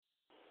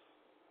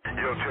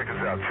Yo, check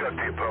us out. Chuck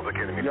the Public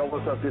Enemy. Yo,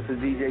 what's up? This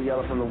is DJ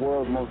Yella from the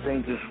world's most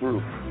dangerous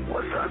group.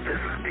 What's up? This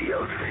is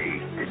DOC,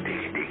 the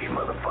diggy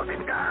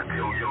motherfucking doc.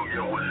 Yo,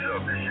 what's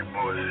up? This your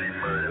boy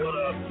C-Murder. What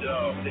up,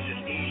 yo? This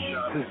is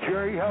E-Shot. This is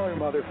Jerry Heller,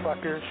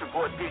 motherfucker. It's your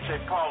boy DJ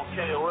Paul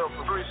KOL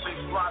from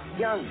 36 Block.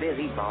 Young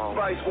Busy Bone.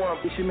 Vice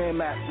One. It's your man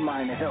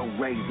Mastermind, the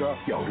Hellraiser.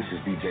 Yo, this is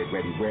DJ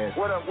Ready Red.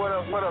 What up?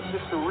 This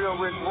is the real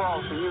Rick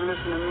Ross, and you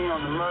listen to me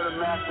on the Murder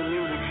Master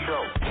Music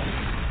Show.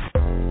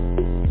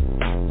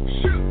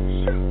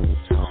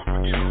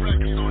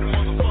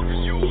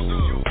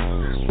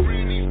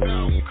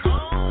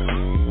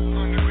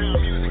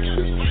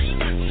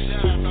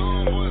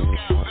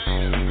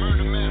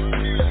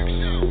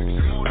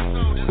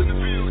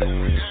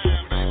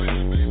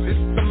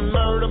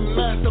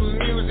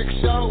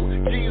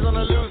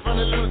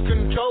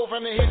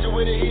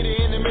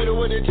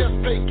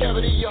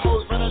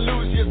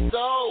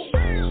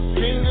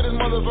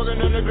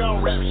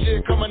 Underground rap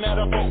shit coming out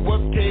of Fort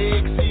Worth,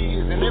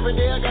 Texas. And every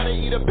day I gotta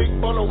eat a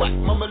big bowl of whack,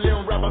 mumbling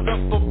rappers up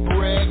for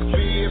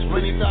breakfast.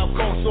 25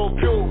 cold so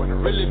pure, and I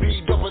really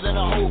be doper than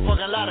a whole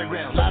fucking lot of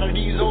grams. A lot of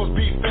these hoes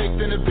be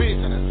faked in the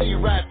bitch, and I see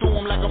right through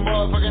them like a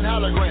motherfucking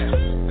hologram.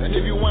 And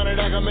if you want it,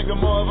 I can make a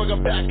motherfucker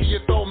back of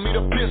your throat, meet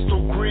a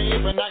pistol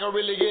grip. And I can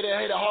really get a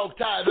hater hog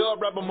tied up,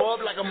 wrap them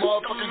up like a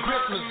motherfucking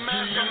Christmas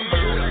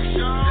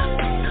tree.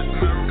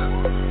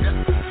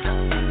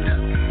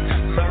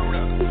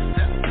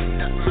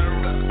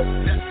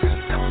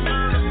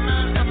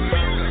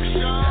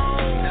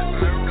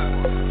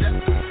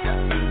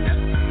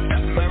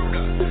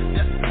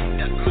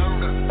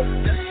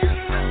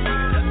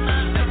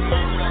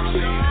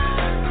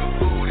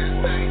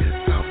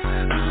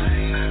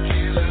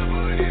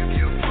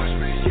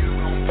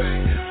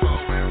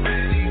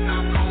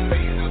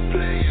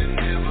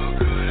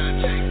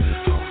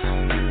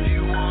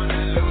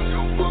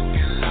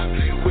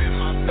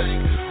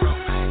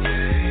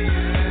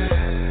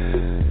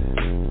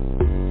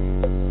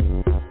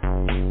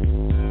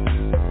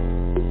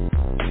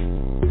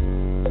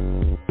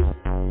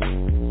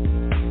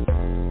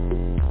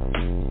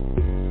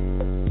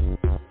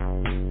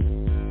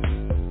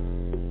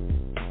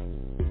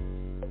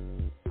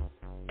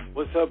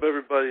 What's up,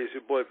 everybody? It's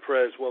your boy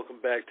Prez.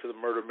 Welcome back to the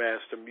Murder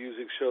Master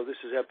Music Show. This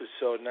is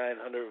episode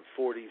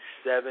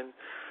 947.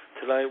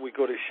 Tonight we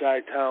go to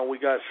Chi-Town. We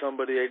got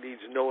somebody that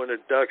needs no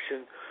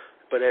introduction,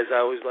 but as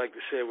I always like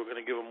to say, we're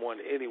going to give them one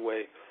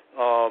anyway.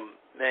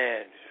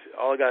 Man,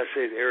 all I got to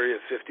say is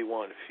Area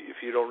 51. If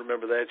you don't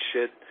remember that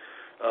shit,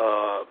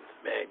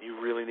 man,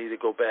 you really need to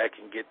go back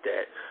and get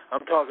that.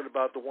 I'm talking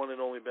about the one and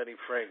only Bennie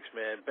Franks,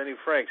 man. Bennie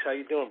Franks, how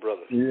you doing,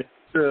 brother?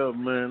 Yeah,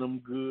 man, I'm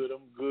good.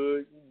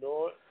 You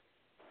know it.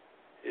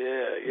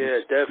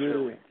 Yeah,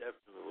 definitely.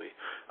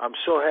 I'm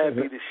so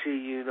happy to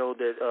see,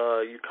 that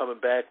you're coming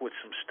back with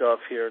some stuff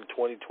here in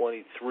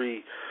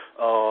 2023.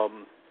 A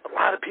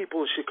lot of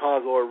people in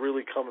Chicago are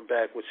really coming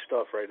back with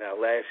stuff right now.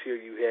 Last year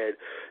you had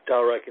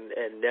Dalrek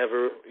and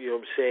Never,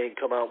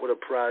 come out with a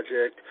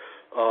project.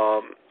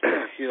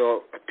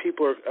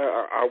 People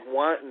are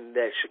wanting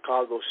that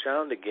Chicago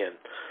sound again.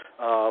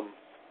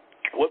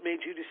 What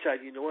made you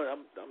decide, you know what,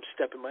 I'm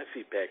stepping my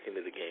feet back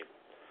into the game?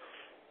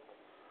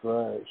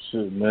 Right,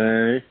 shit,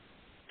 man.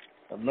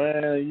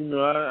 Man,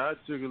 I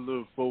took a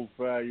little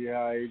 4-5 year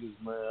hiatus,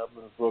 man. I've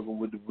been fucking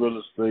with the real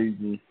estate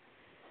and,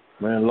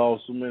 man,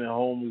 lost so many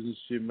homies and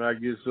shit, man. I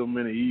get so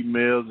many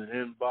emails and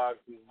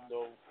inboxes,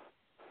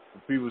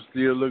 people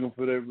still looking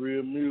for that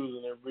real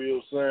music and that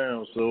real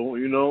sound.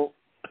 So,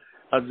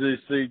 I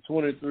just say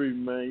 23,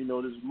 man,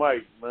 this is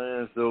Mike,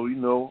 man. So,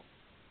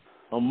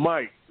 I'm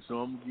Mike. So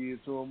I'm going to give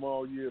it to him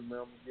all year, man.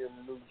 I'm going to give him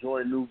a new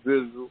joint, new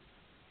visual.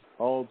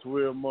 All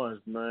 12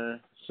 months, man.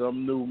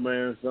 Something new,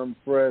 man. Something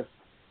fresh.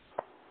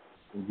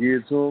 And give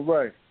it to him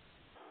right.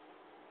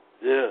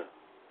 Yeah,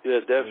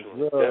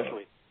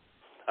 definitely.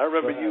 I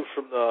remember you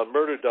from the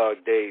Murder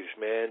Dog days,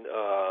 man.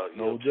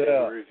 No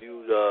doubt. You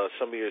reviewed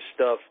some of your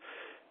stuff,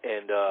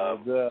 and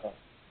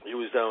you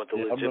was down with the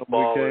Legit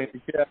Ball.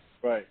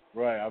 Right.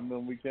 I remember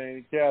we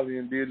came to Cali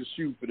and did a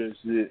shoot for that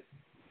shit.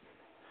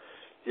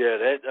 Yeah,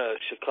 that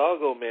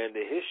Chicago, man,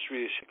 the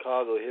history of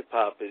Chicago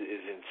hip-hop is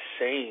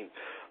insane.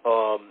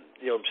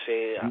 You know what I'm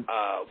saying?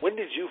 When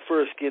did you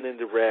first get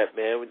into rap,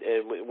 man?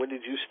 And when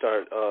did you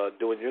start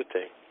doing your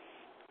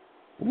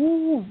thing?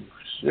 Ooh,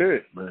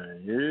 shit,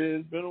 man. Yeah,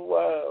 it's been a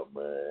while,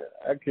 man.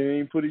 I can't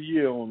even put a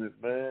year on it,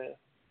 man.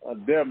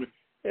 Damn it.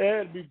 It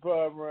had to be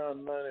probably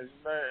around 99.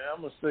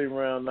 I'm going to say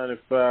around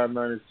 95,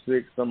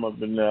 96. Something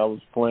up in there. I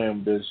was playing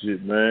with that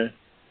shit, man.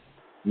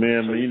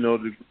 Man, the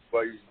group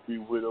I used to be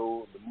with,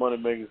 the Money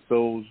Making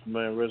Souls,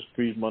 man. Rest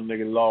in peace, my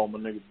nigga Law, my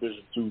nigga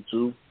Bishop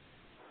Tutu.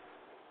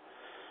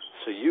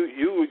 So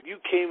you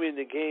came in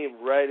the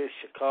game right as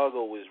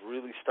Chicago was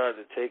really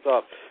starting to take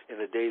off in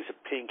the days of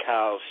Pink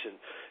House and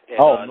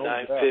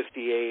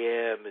 9:50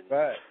 a.m. and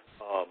right.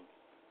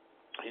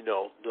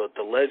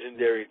 The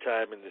legendary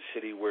time in the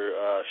city where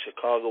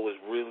Chicago was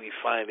really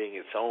finding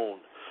its own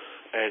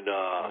and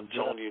its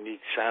own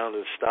unique sound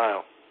and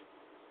style.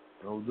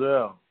 No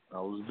doubt. I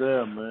was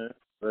there, man.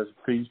 Rest in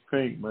peace,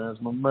 Pink, man.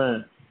 That's my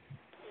man.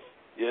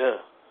 Yeah.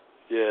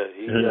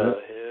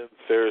 Him,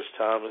 Ferris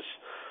Thomas.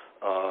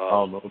 I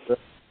don't know that.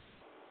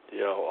 You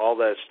know, all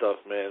that stuff,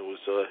 man, was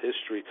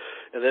history.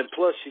 And then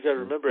plus, you got to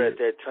remember at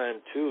that time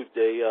too,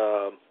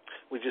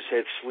 we just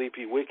had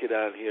Sleepy Wicked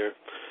on here,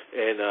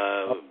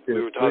 and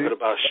we were talking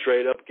about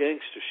straight up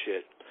gangster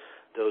shit.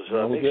 Those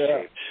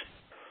mixtapes.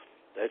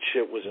 That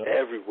shit was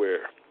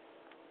everywhere.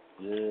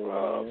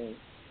 Yeah.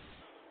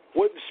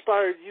 What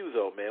inspired you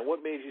though, man?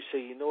 What made you say,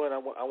 you know what,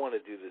 I want to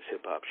do this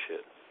hip hop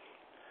shit?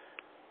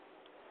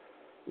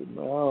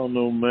 I don't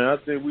know, man. I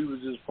think we was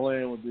just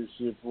playing with this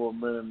shit for a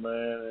minute,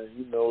 man, and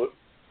you know it.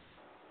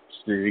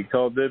 Shit, he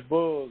caught that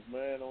buzz,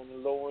 man, on the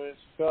low end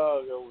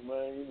Chicago,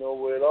 man. You know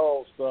where it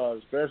all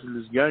started,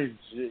 especially this gangster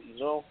shit, you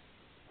know.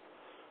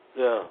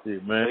 Yeah.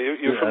 Shit, man.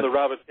 You're from the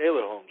Robert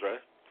Taylor homes, right?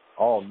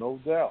 Oh, no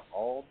doubt,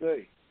 all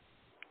day.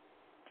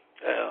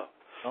 Yeah.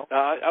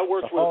 Now, I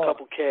worked with a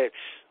couple cats.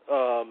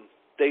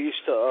 They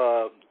used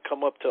to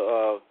come up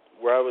to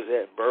where I was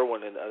at in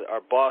Berwyn, and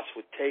our boss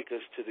would take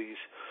us to these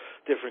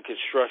different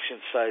construction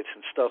sites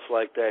and stuff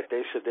like that.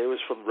 They said they was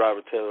from the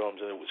Robert Taylor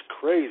homes, and it was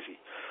crazy.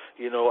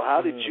 You know,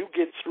 how did you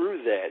get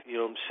through that? You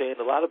know what I'm saying?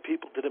 A lot of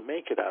people didn't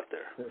make it out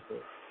there.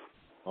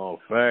 Oh,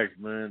 facts,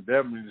 man.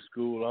 Definitely the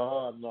school of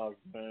hard knocks,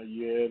 man.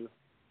 You had to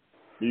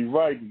be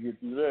right to get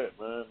through that,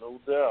 man. No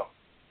doubt.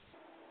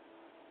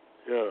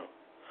 Yeah.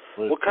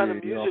 But what kind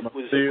of music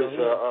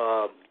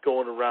was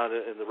going around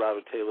in the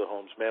Robert Taylor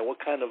homes, man? What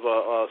kind of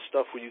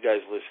stuff were you guys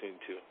listening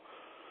to?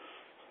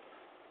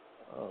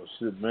 Oh,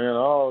 shit, man.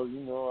 Oh,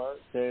 you know, I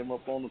came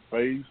up on the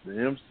face,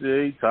 the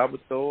MCA, Top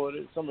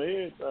Authority, some of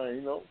everything,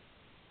 you know.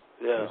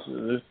 Yeah.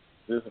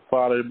 It's a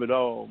part of it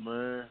all,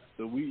 man.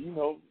 So we, you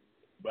know,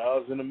 I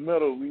was in the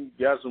middle. We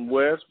got some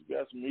West, we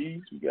got some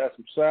East, we got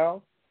some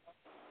South.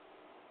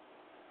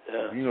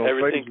 Yeah. You know,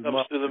 everything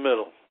comes through the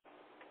middle.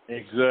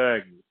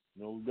 Exactly.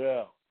 No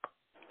doubt.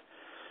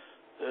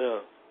 Yeah.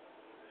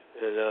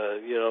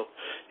 And, you know,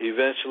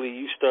 eventually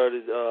you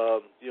started, you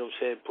know what I'm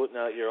saying, putting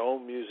out your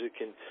own music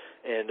and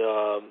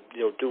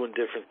you know, doing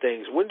different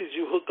things. When did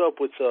you hook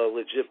up with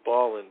Legit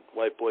Ball and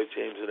White Boy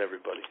James and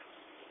everybody?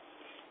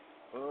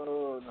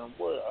 Now,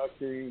 boy, I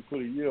can't even put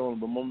a year on it,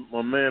 but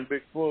my man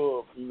Big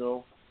Fub, you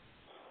know,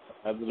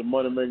 after the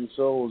Money Making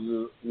Souls,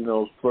 you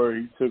know, spur,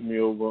 he took me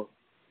over,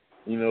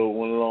 you know,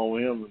 went along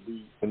with him and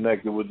be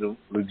connected with the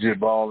Legit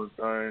Ball and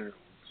thing,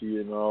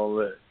 shit and all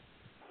that.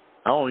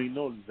 I don't even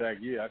know the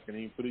exact year. I can't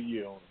even put a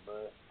year on it,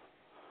 man.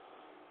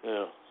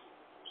 Yeah.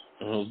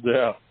 No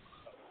doubt.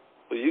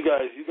 Well, you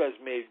guys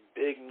made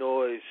big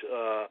noise.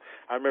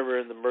 I remember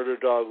in the Murder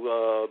Dog,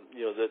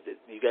 you know, that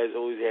you guys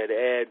always had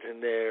ads in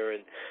there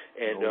and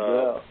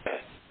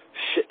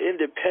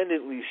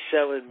independently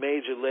selling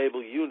major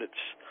label units.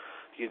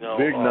 You know,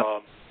 big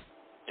numbers.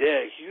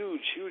 Yeah,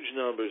 huge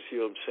numbers. You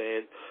know what I'm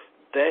saying?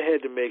 That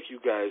had to make you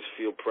guys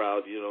feel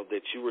proud. You know,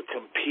 that you were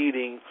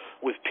competing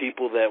with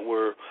people that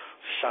were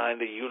signed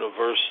to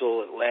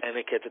Universal,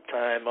 Atlantic at the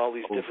time, all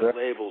these different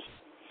labels.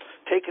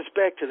 Take us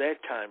back to that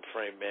time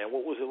frame, man.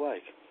 What was it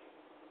like?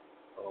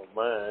 Oh,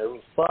 man, it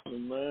was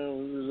popping, man.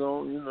 We was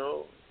on, you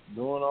know,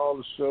 doing all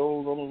the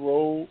shows on the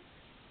road.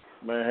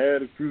 Man,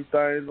 had a few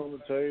things on the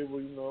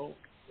table, you know.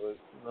 But,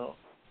 you know,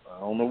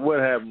 I don't know what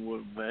happened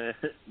with it, man,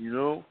 you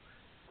know.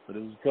 But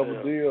there was a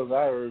couple deals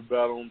I heard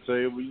about on the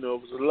table. You know,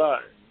 it was a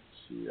lot.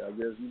 Shit, I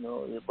guess, you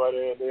know,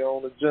 everybody had their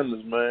own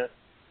agendas, man.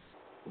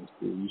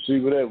 You see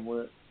where that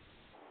went.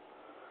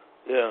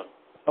 Yeah.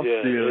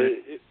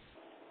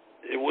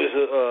 It was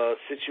a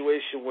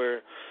situation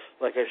where,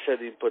 like I said,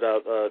 he put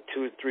out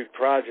 2 or 3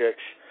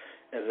 projects,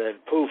 and then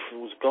poof, it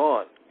was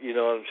gone. You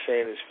know what I'm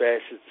saying? As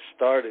fast as it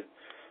started,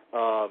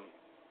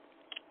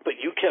 but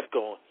you kept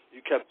going.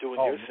 You kept doing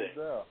your thing.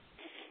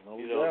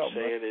 You know what I'm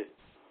saying? It,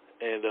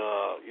 and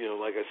you know,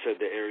 like I said,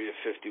 the Area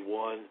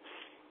 51.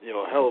 You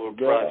know, a hell of a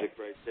project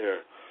right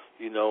there.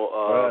 You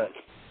know,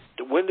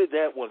 when did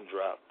that one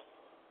drop?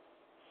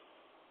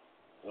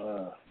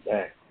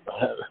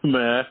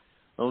 Man.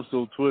 I'm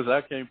so twisted.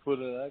 I can't put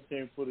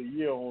a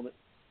year on it.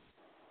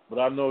 But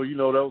I know, you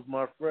know, that was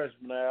my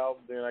freshman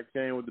album. Then I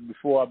came with the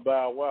Before I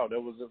Bow Wow. That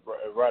was it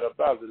right up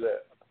after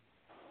that.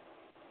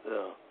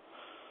 Yeah,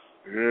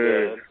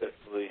 that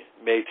definitely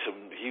made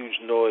some huge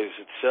noise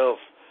itself.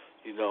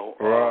 You know,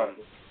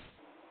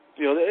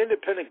 you know, the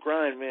independent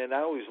grind, man.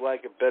 I always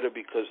like it better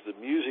because the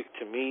music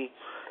to me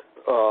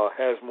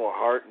has more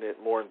heart in it,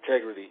 more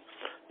integrity.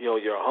 You know,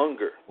 your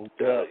hunger.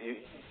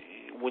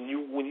 When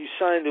you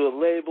sign to a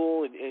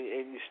label and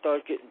you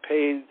start getting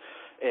paid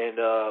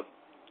and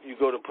you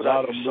go to put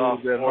out your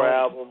sophomore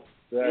album,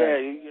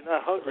 you're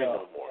not hungry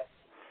no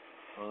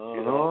more.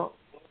 You know,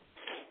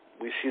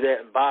 we see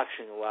that in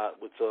boxing a lot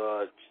with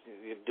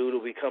dude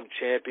will become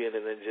champion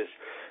and then just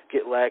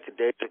get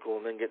lackadaisical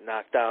and then get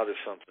knocked out or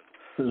something.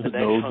 The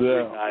next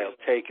hungry guy will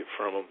take it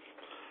from him.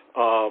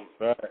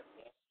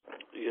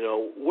 You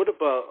know, what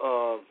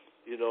about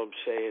you know what I'm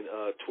saying,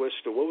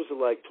 Twister? What was it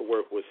like to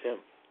work with him?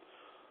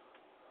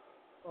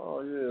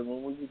 Oh, yeah,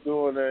 when we were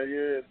doing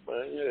that,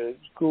 man,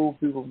 it's cool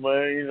people,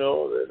 man, you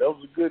know, that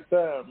was a good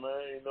time,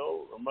 man, you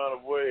know, no matter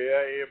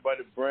where,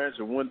 everybody branch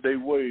and went their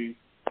way,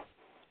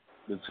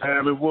 the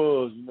time it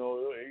was, it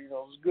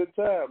was a good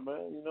time,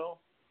 man,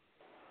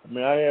 I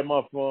mean, I had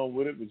my fun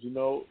with it, but,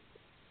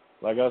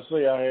 like I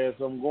say, I had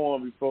something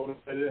going before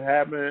it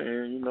happened,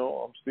 and,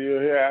 I'm still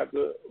here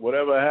after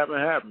whatever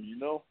happened,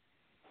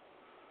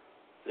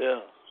 Yeah.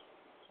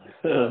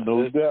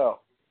 No doubt.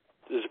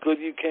 It's good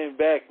you came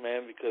back,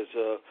 man, because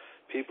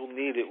people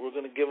need it. We're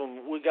going to give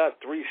them, we got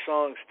 3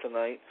 songs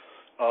tonight.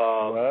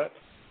 Right.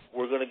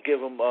 We're going to give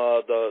them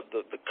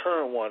the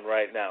current one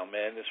right now,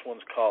 man. This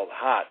one's called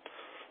Hot.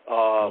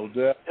 No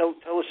doubt.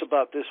 Tell us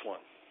about this one.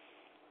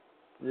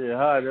 Yeah,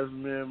 hi, that's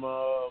me and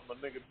my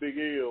nigga Big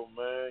L,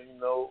 man.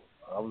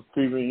 I was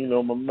peeping,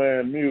 my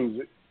man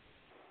Music.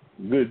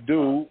 Good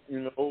dude,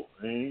 and,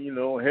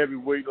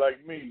 heavyweight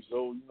like me.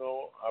 So,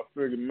 I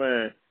figured,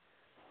 man,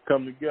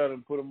 come together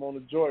and put him on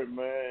the joint,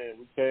 man.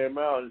 We came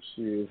out and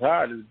shit. It's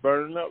hot. It's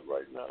burning up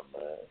right now,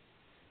 man.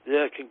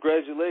 Yeah,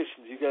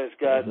 congratulations. You guys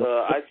got,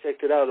 I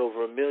checked it out,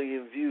 over 1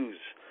 million views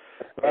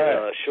in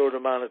a short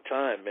amount of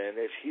time, man.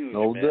 That's huge,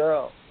 no man.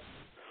 doubt.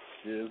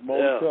 Yeah, it's more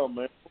to come,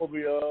 man.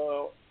 Probably,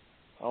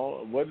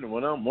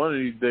 one of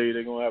these days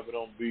they're going to have it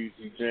on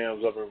BT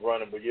Jams up and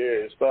running. But,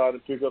 yeah, it's starting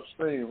to pick up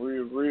steam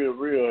real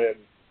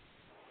heavy.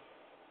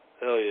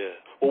 Hell yeah.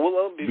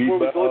 Well, before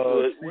we go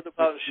to it, what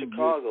about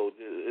Chicago?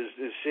 Is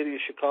the city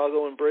of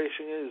Chicago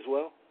embracing it as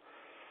well?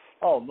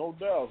 Oh, no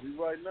doubt. See,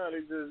 right now,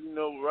 they just,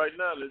 right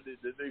now,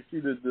 they see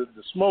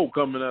the smoke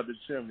coming out the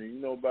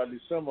chimney. By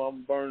December,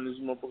 I'm burning this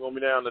motherfucker going to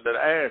be down to the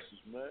ashes,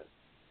 man.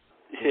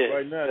 Yeah,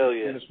 right now, hell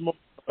they're the smoke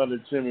out the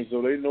chimney,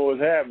 so they know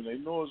it's happening. They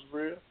know it's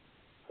real.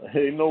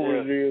 They know what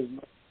it is,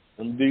 man.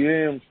 Them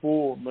DMs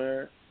full,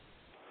 man.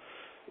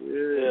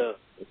 Yeah.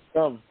 It's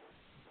coming.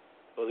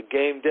 Well, the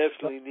game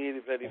definitely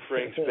needed Bennie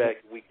Franks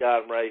back. We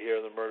got him right here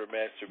on the Murder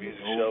Master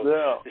Music Show.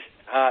 Doubt. This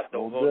is hot.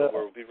 Don't go nowhere.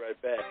 We'll be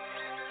right back.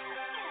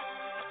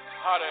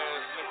 Hot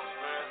ass niggas,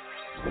 man.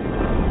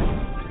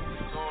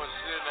 Going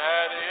sit and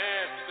have their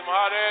hands. Get them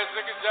hot ass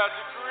niggas out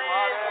your crib.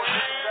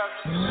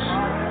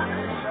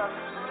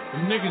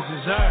 Them niggas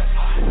is hot.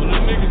 Well,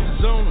 them niggas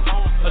is on them.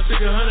 I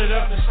took 100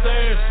 out the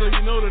stash, so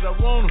you know that I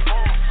want them.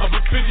 I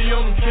put 50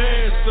 on them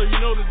cash, so you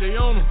know that they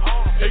own them.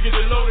 They get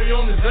the load, they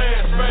on his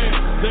ass,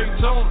 man.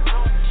 Daytona.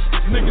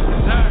 These niggas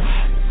is hot.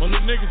 Well,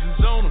 them niggas is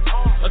on them.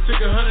 I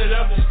took 100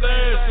 out the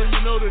stash, so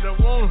you know that I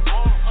want them.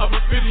 I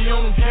put 50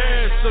 on them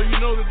cash, so you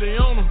know that they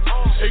own them.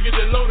 They get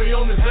the load, they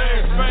on his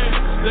ass,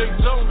 man.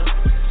 Daytona.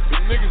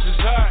 These niggas is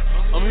hot.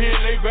 I'm here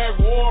and they back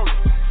warring.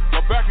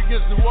 My back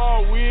against the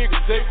wall, weird,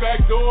 cause they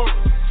back dooring.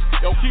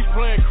 Yo, keep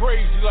playing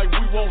crazy like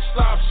we won't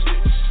stop shit.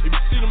 If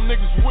you see them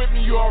niggas with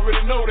me, you already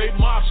know they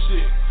my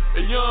shit.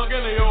 They young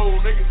and they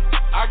old, nigga.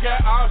 I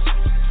got options.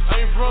 I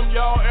ain't from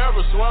y'all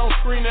era, so I don't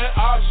screen that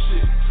op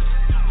shit.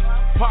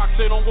 Pac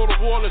say don't go to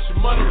war unless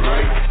your money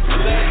right.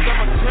 The last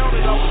time I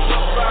counted, I was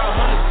up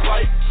 500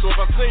 flight. So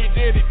if I say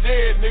he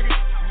dead, nigga.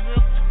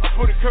 I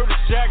put a Curtis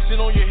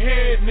Jackson on your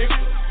head, nigga.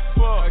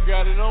 Fuck, I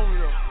got it on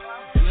me though.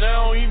 And I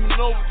don't even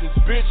know what this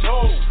bitch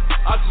holds.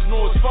 I just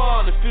know it's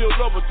fine to feel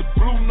love with the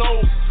blue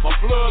nose. My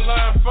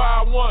bloodline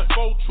 5'1",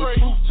 4 tray,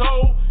 truth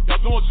told.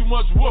 Y'all doing too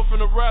much woofing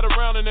to ride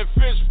around in that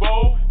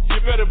fishbowl. You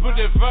better put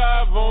that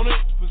vibe on it.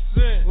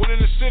 When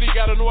in the city,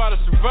 gotta know how to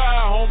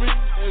survive, homie.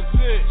 That's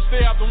it.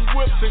 Stay out them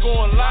whips and go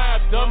on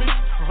live, dummy.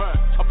 Right.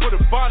 I put a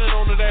bonnet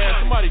on that ass.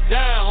 Somebody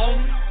die,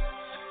 homie.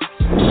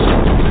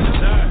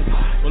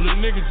 Well, the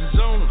niggas is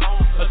on them.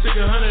 I took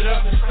 100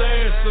 out the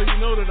stash, so you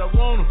know that I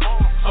want them.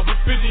 I put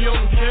 50 on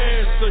them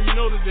cash, so you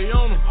know that they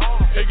own them.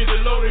 They get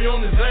the load, they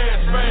on his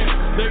ass, man.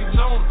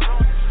 Daytona.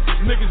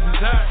 These niggas is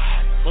hot.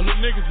 Well, the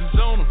niggas is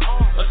on them.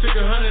 I took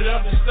 100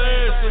 out the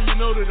stash, so you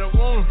know that I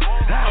want them.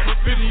 I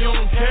put 50 on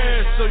them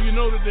cash, so you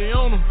know that they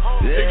own them.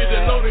 They get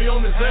the load, they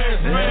on his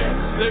ass,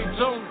 man.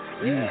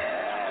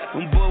 Daytona.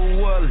 I'm Bubba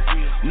Wallace,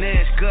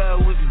 NASCAR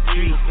with the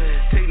tree.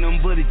 Take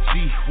nothing but a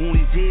G, on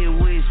his head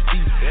where his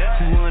feet.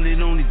 200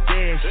 on his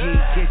dash, he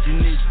ain't catching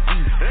this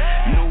beat.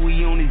 Know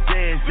he on his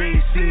ass,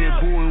 ain't seen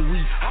that boy in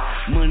weeks.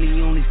 Money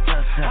on his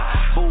top,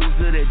 bowls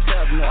of that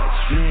top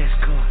notch.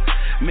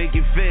 NASCAR, make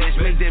it fast,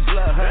 make that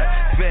block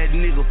hot. Fat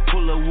nigga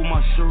pull up with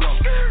my shirt off.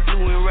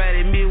 Flew in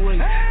right at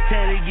midway,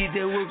 time to get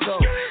that work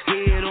off.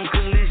 Head on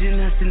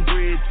collision, nothing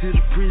bread to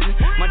the prison.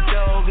 My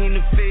dog in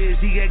the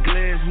feds, he got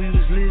glass, we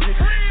was living.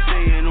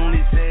 Staying on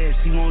his ass,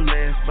 he won't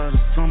last by the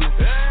summer.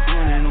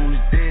 Running on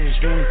his dash,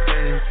 going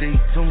fast,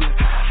 Daytona.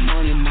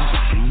 Money my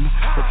persona,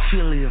 a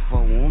killer if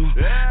I wanna.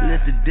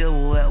 Let the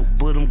devil out,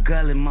 but I'm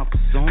godly my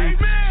persona.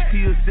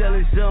 Still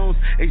selling songs,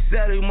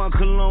 exotic my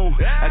cologne.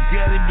 I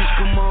got it, bitch,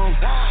 come on.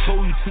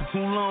 Told you took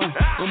too long,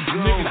 I'm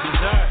gone. Niggas is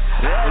hot,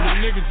 and the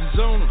niggas is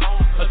on them.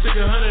 I took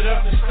 100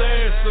 out the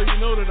stash, so you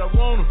know that I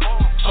want them.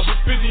 I put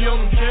 50 on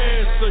them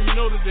cash, so you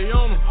know that they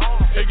own them.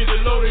 They get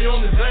the load, they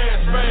on his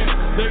ass, man.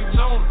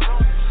 Daytona.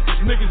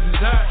 These niggas is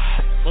hot,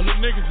 when the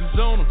niggas is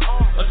on them.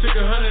 I took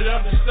 100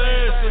 out the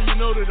stash, so you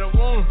know that I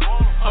want them.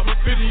 I put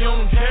 50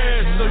 on them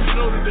cash, so you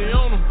know that they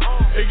own them.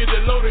 They get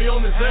that load, they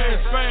on his ass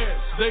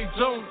fast.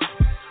 Daytona.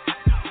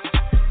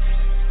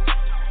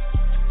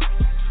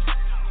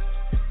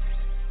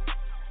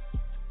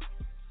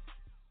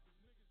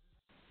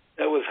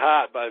 That was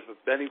Hot by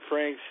Bennie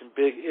Franks and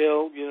Big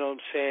Ill. You know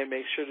what I'm saying?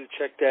 Make sure to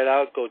check that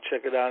out. Go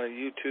check it out on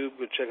YouTube.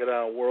 Go check it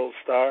out on World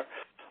Star.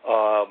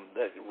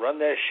 Run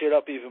that shit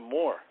up even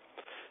more.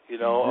 You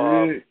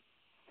know,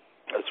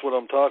 that's what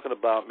I'm talking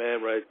about,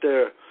 man, right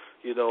there.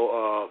 You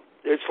know,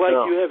 it's like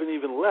you haven't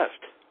even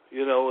left.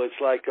 You know, it's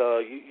like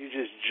you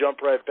just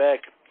jump right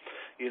back,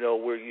 you know,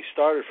 where you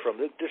started from.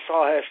 This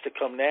all has to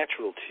come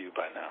natural to you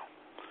by now.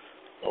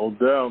 No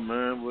doubt,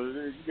 man. But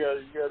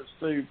you got to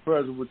stay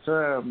present with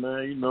time,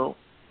 man. You know,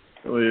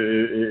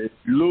 if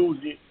you lose,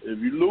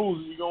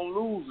 you're gonna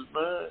lose it,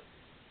 man.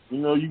 You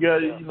know, you got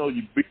you know,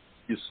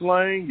 your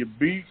slang, your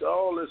beats,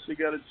 all that shit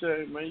got to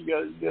change, man. You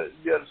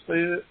got to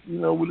stay, you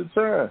know, with the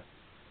time.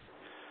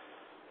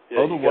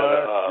 Yeah,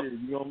 otherwise,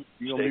 you're gonna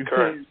stay be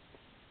current.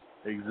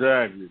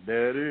 Exactly,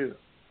 that is.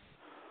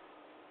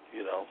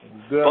 You know,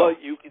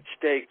 but you can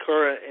stay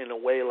current in a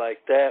way like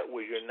that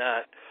where you're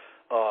not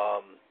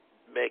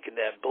making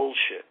that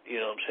bullshit. You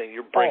know what I'm saying?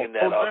 You're bringing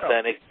that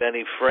authentic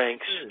Bennie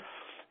Franks.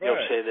 You know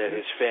what I'm saying, that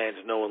his fans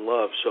know and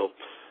love. So,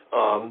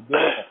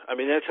 I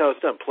mean, that's how it's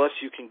done. Plus,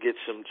 you can get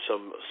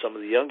some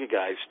of the younger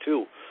guys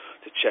too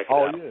to check it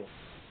out.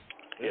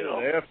 You know,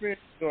 the FN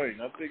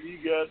joint. I think he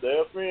got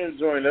the FN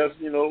joint. That's,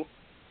 you know,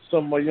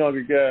 some of my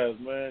younger guys,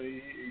 man.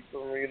 He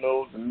you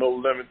know, the No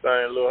Limit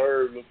thing, Little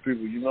Herb, little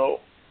people, you know.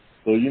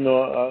 So, you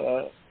know,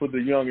 I put the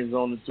youngins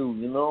on it too,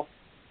 you know.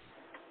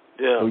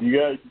 Yeah. So you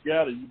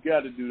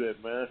got to do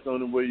that, man. That's the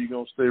only way you're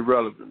gonna stay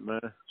relevant,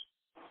 man.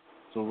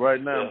 So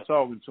right now I'm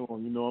talking to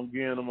them, you know, I'm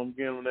getting them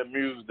that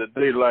music that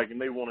they like and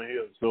they want to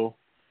hear. So,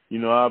 you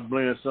know, I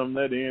blend some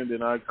of that in,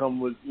 then I come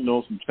with, you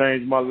know, some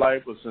change my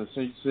life. But since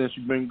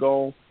you've been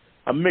gone,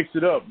 I mix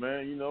it up,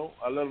 man. You know,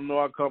 I let them know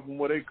I come from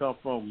where they come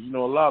from. You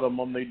know, a lot of them,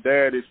 I'm their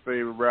daddy's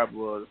favorite rapper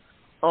or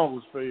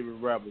uncle's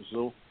favorite rapper.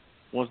 So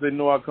once they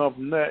know I come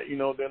from that, you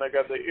know, then I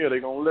got their ear. They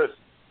gonna listen.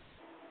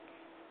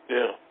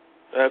 Yeah,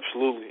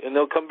 absolutely, and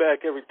they'll come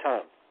back every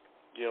time.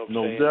 You know what I'm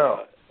saying? No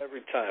doubt.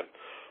 Every time.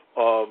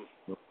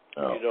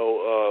 You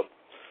know,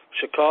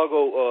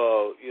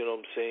 Chicago. You know what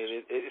I'm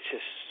saying? It's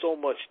just so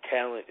much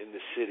talent in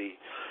the city.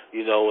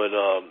 You know, and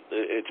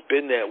it's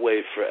been that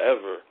way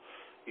forever.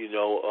 You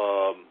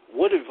know,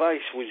 what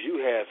advice would you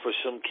have for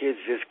some kids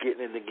just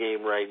getting in the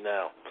game right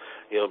now?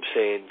 You know what I'm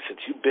saying? Since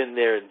you've been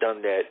there and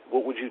done that,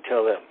 what would you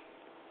tell them?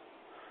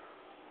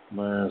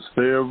 Man,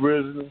 stay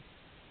original.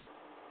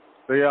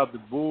 Stay out the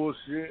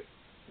bullshit.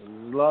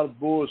 There's a lot of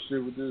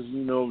bullshit with this,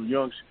 you know,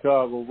 young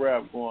Chicago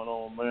rap going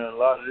on, man. A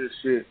lot of this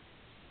shit,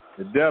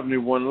 it definitely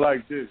wasn't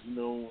like this, you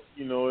know.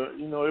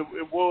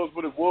 It was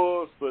what it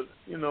was, but,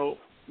 you know,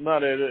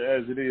 not as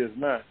it is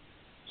now.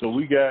 So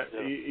we got,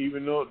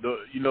 even though,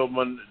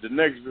 the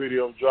next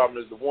video I'm dropping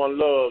is the One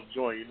Love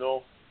joint, you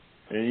know.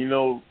 And, you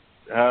know,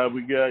 how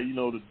we got, you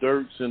know, the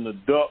Dirks and the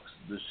Ducks,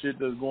 the shit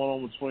that's going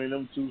on between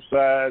them two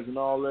sides and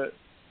all that.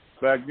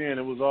 Back then,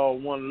 it was all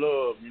one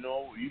love, you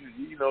know.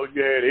 You know,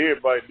 you had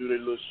everybody do their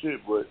little shit,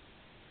 but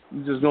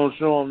you just gonna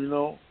show them, you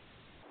know,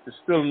 there's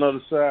still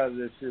another side of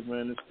that shit,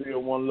 man. There's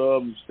still one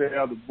love. And stay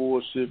out of the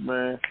bullshit,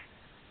 man.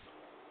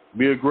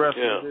 Be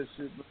aggressive with that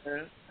shit,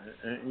 man.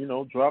 And, you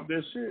know, drop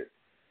that shit.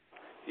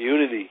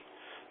 Unity.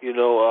 You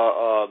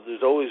know,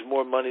 there's always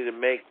more money to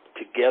make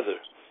together.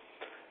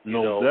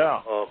 No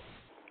doubt.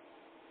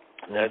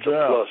 That's a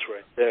plus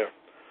right there.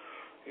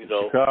 You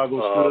know,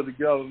 Chicago stood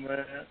together,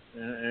 man,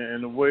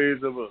 and the ways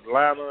of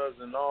Atlanta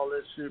and all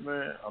that shit,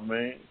 man. I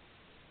mean,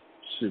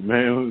 shit,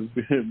 man,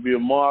 it would be a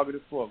market to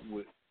fuck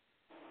with.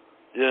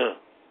 Yeah,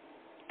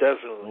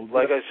 definitely.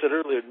 Like I said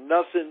earlier,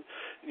 nothing,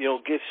 you know,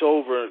 gets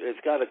over. It's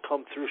got to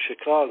come through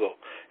Chicago,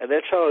 and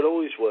that's how it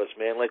always was,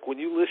 man. Like when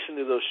you listen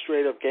to those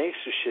straight up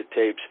gangster shit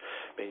tapes,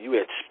 man, you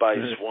had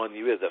Spice One,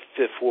 you had the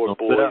Fifth Ward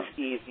Boys,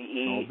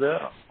 Eazy-E,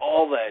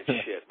 all that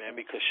shit, man.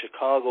 Because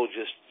Chicago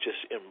just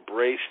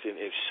embraced and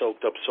it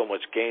soaked up so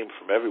much game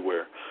from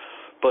everywhere.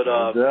 But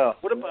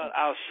what about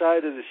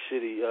outside of the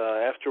city?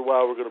 After a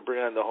while, we're going to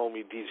bring on the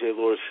homie DJ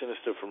Lord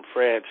Sinister from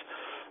France.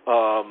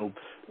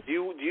 Do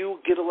you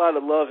get a lot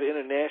of love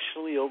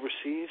internationally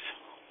overseas?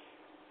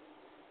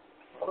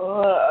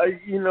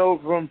 You know,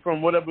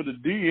 from whatever the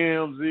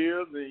DMs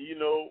is, and you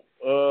know,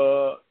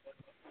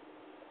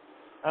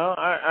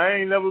 I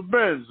ain't never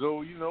been,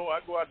 so you know, I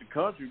go out the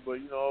country, but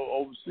you know,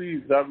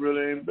 overseas I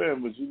really ain't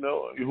been. But you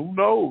know, who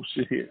knows?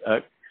 Shit,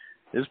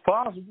 it's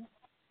possible.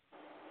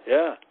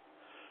 Yeah.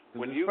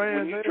 When you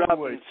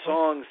dropping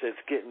songs that's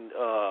getting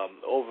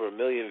over 1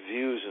 million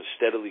views and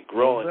steadily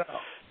growing,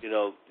 you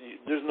know,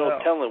 there's no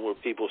telling where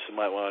people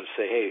might want to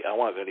say, "Hey, I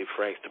want Bennie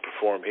Franks to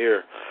perform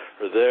here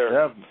or there."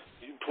 Definitely.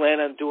 You plan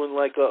on doing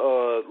like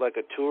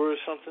a tour or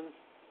something?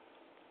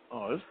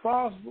 Oh, it's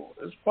possible.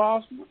 It's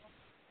possible.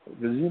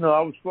 Because you know,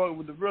 I was fucking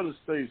with the real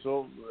estate,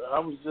 so I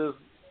was just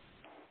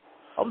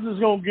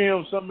gonna give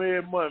him something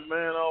every month,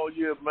 man, all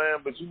year, man.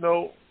 But you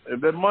know, if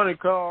that money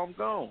comes, I'm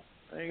gone.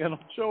 I ain't got no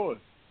choice.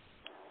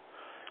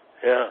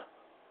 Yeah,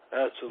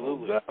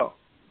 absolutely. No doubt.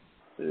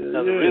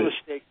 Now, the real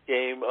estate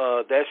game,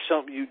 that's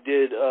something you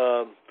did, you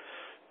know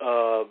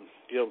what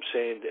I'm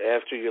saying,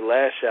 after your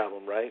last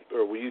album, right?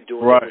 Or were you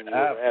doing it when you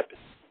were rapping?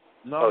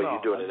 No,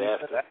 you're doing it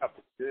after.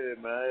 Yeah,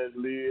 man. I had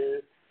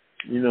Liz.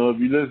 You know, if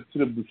you listen to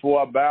the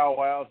Before I Bow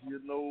Wow, you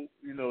know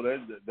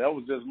that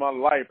was just my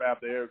life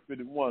after Area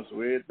 51. So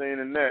everything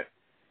in that,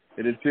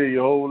 it'll tell you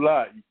a whole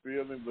lot. You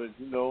feel me? But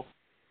you know,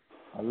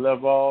 I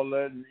left all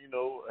that, and you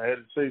know, I had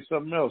to say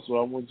something else. So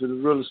I went to the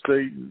real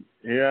estate, and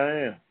here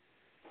I am.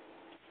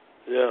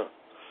 Yeah,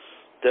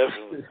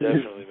 definitely,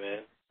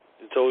 man.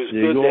 It's always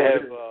good to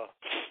have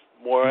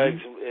more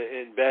eggs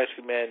in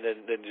basket, man,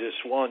 than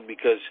just one,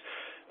 because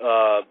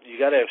you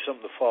got to have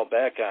something to fall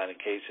back on in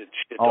case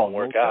shit don't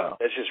work out.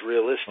 That's just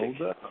realistic.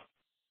 No doubt.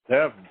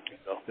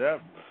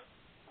 Definitely.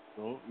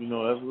 So, you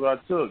know, that's what I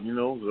took, you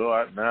know. So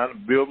now I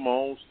built my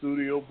own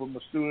studio, put my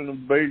studio in the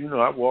basement. You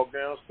know, I walk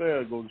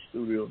downstairs, go to the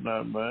studio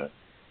now, man.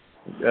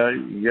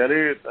 You got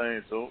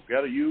everything, so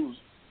got to use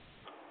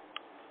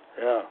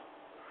it. Yeah.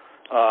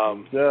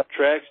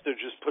 Traxter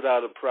just put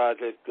out a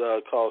project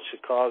called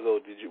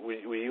Chicago.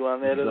 Were you on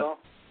that at all?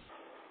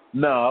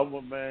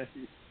 No, man.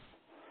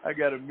 I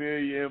got a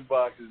million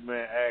inboxes,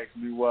 man,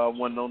 asking me why I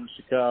wasn't on the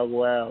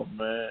Chicago album,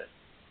 man.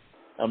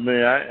 I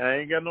mean, I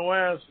ain't got no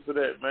answer for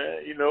that,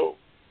 man. You know,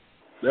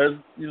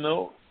 ain't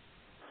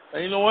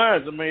no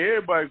answer. I mean,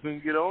 everybody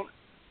couldn't get on it.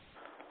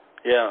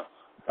 Yeah,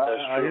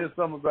 I hear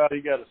something about he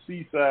got a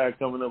Seaside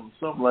coming up or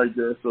something like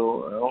that,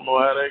 so I don't know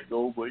how that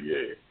goes, but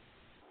yeah,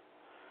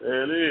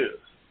 there it is.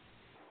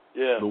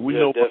 Yeah, but we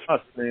know what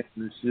I stand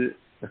this shit,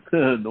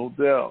 no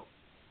doubt.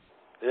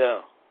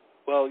 Yeah.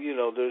 Well, you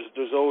know,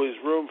 there's always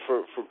room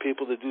for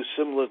people to do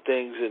similar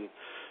things, and you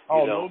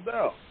know, no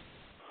doubt,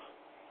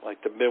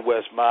 like the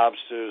Midwest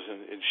mobsters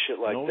and shit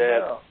like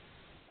that.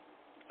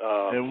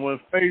 Doubt. And when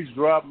Face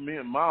dropped me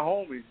and my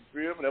homies, you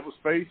feel me? That was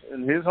Face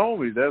and his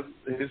homies. That's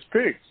his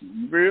picks.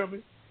 You feel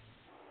me?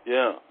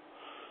 Yeah.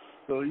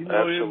 So you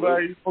know,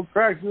 everybody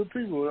tracks good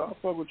people. I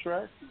fuck with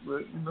tracks,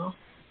 but you know,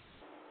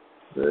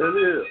 there it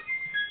is.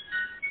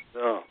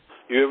 No.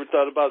 You ever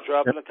thought about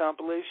dropping a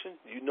compilation?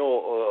 You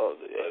know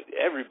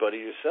everybody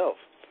yourself.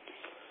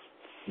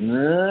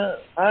 Nah,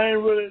 it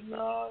ain't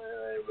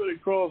really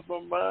crossed my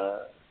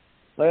mind.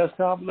 Last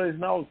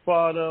compilation I was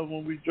part of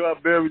when we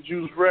dropped Berry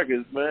Juice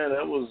Records, man,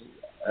 that was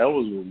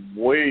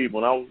way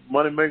when I was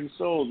Money Making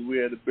Souls. We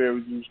had the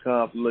Berry Juice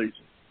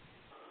compilation.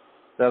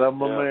 Shout out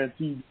my man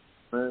T,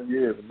 man.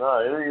 Yeah,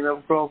 but it ain't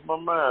ever crossed my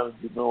mind.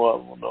 You know, I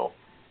don't know.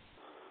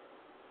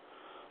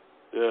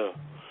 Yeah.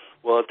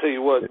 Well, I'll tell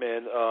you what,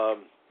 man.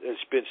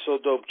 It's been so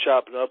dope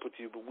chopping up with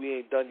you, but we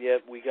ain't done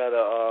yet. We got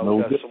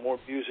some more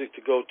music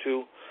to go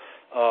to.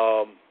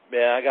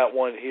 Man, I got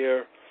one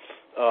here.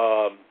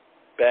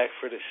 Back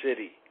for the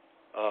City.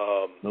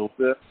 Tell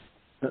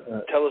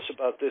us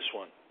about this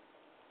one.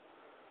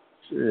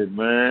 Shit,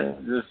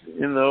 man. Just,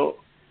 you know,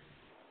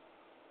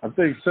 I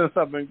think Since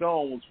I've Been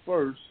Gone was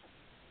first.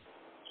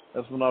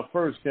 That's when I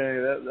first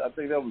came. I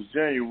think that was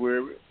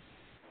January.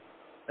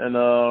 And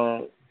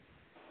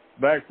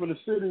Back for the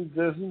City,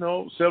 just, you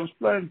know,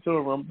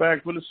 self-explanatory. I'm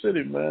back for the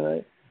city,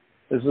 man.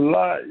 There's a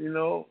lot, you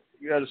know,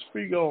 you got to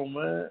speak on,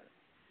 man.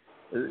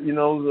 You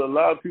know, there's a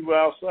lot of people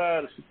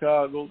outside of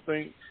Chicago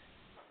think,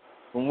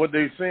 from what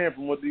they saying,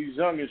 from what these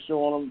youngins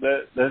showing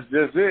them, that's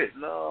just it.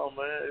 No,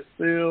 man, it's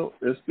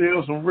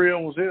still some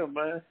real ones here,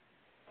 man.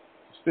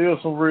 Still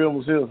some real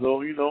ones here.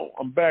 So, you know,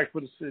 I'm back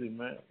for the city,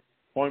 man.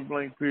 Point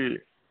blank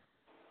period.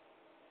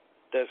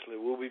 Definitely.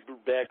 We'll be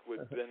back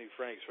with Bennie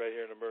Franks right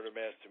here in the Murder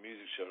Master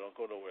Music Show. Don't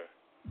go nowhere.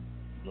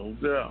 No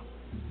doubt.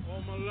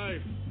 All my life,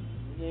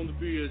 I wanted to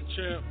be a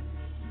champ.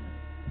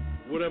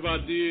 Whatever I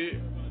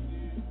did,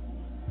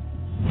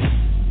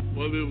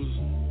 whether it was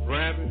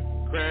rapping,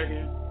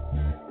 cracking,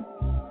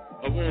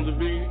 I wanted to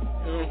be,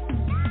 you know,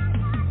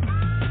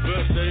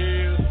 best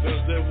there is,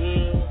 best there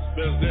was,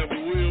 best there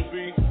ever will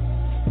be.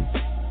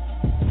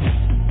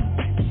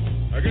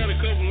 I got a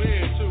couple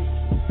in, too.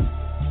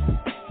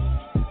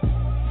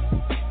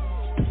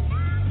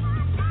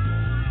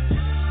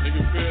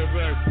 Fair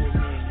back for a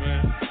minute,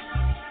 man.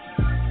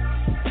 I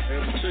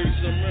have to tell you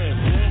something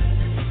else, man.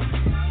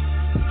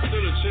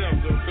 Still a champ,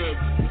 though,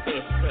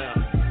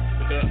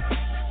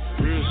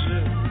 real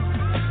shit.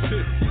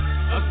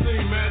 I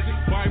seen Magic,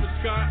 Bobby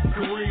Scott,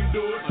 Kareem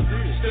do it. I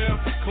did. Steph,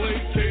 Clay,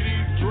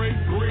 KD, Drake,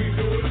 Green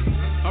do it.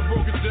 I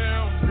broke it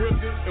down,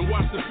 ripped it, and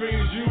watched the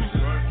fiends use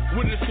it.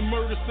 Witnessed the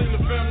murder, seen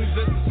the families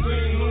at the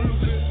scene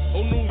lose it.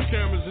 On news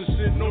cameras and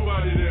shit,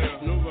 nobody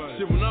there.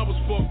 Shit, when I was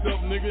fucked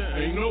up, nigga,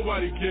 ain't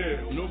nobody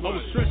cared. I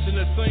was stretching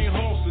that same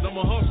hustle, I'm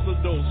a hustler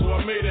though, so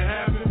I made it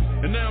happen.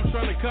 And now I'm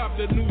trying to cop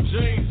that new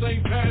James St.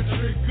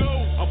 Patrick go.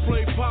 I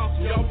played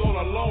possum, y'all thought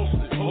I lost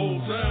it the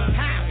whole time.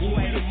 When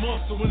we the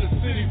muscle in the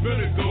city,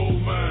 better gold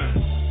mine.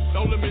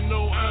 Don't let me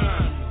know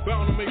I'm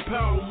bound to make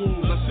power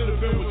moves. I should have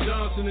been with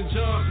Johnson &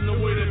 Johnson, the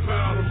way they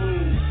power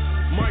move.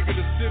 Mike of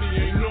the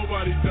city, ain't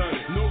nobody done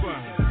it.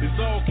 Nobody. It's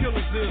all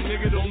killers here,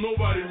 nigga, don't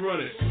nobody run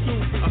it.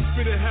 I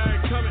spit it how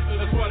it coming,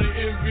 that's why they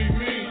envy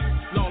me.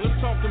 No, let's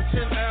talk them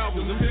 10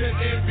 albums, them 10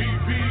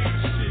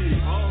 MVPs. Shit.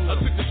 I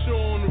took the show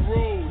on the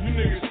road, you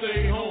niggas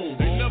stay home.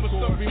 They never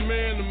stuck me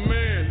man to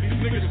man, these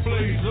niggas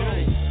play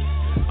zone.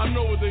 I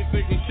know what they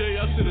thinking, K,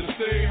 I should've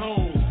stayed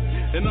home.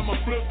 And I'ma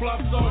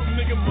flip-flops off,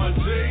 nigga, my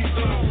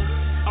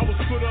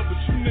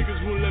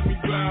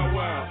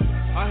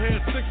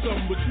got 6 of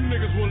them, but you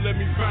niggas won't let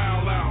me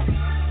foul out.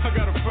 I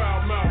got a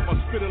foul mouth,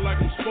 I spit it like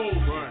I'm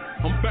supposed.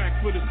 Right. I'm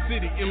back for the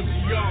city,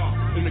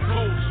 MGR, in the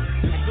culture.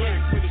 I'm back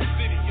for the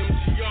city,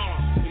 MGR,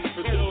 in the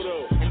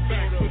culture. I'm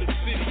back for the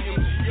city,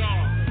 MGR,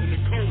 in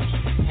the culture.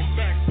 I'm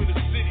back for the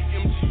city,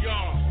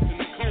 MGR, in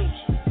the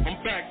culture. I'm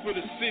back for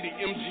the city,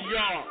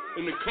 MGR,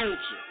 in the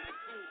culture.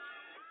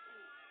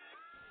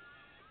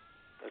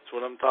 That's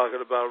what I'm talking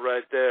about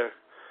right there.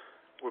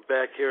 We're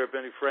back here at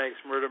Bennie Franks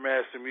Murder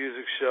Master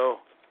Music Show.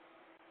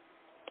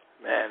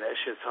 Man, that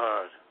shit's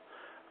hard.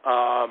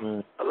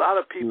 A lot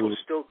of people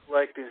still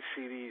collecting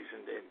CDs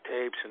and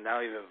tapes and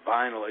now even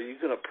vinyl. Are you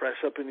going to press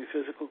up any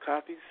physical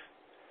copies?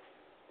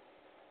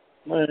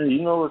 Man,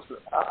 you know,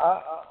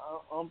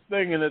 I'm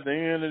thinking at the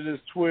end of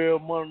this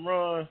 12-month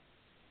run,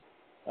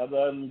 I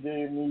done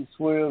gave me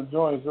 12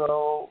 joints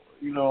all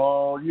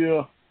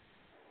year.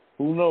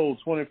 Who knows,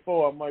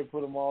 24, I might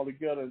put them all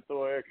together and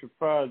throw an extra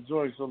 5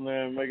 joints on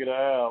there and make it an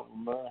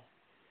album, man.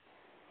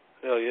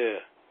 Hell yeah.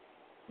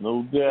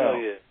 No doubt.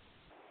 Hell yeah.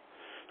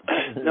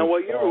 Now,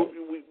 while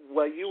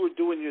you were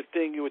doing your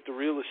thing, you with the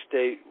real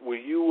estate, were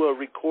you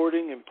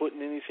recording and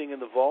putting anything in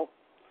the vault?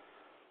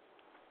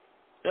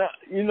 Yeah,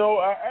 you know,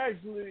 I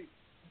actually,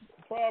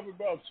 probably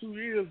about 2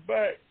 years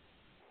back,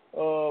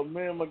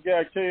 me and my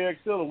guy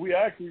KXL, we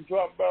actually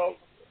dropped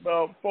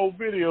about 4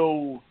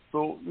 videos.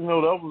 So, you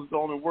know, that was the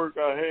only work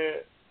I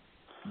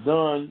had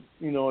done,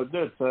 you know, at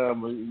that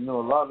time. But, you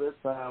know, a lot of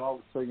that time I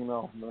was taking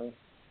off, man.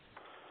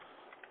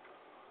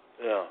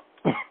 Yeah.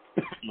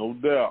 No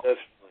doubt.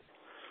 Definitely.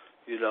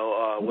 You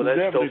know, well,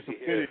 that's dope to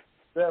hear.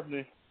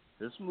 Definitely.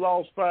 There's some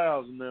lost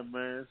files in there, man.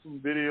 There's some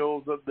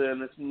videos up there and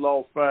there's some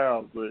lost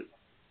files, but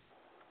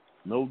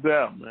no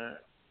doubt, man.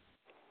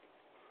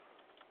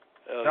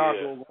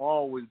 Tacos will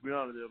always be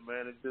under there,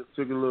 man. It just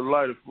took a little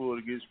lighter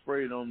fluid to get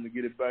sprayed on them to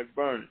get it back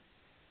burning.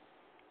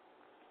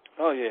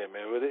 Oh, yeah,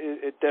 man. But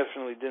it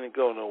definitely didn't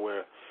go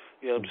nowhere.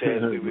 You know what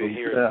I'm saying? We were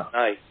here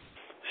tonight.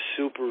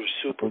 Super,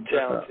 super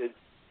talented.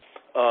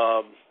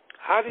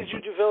 How did you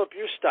develop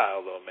your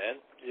style, though, man?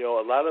 You know,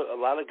 a lot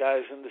of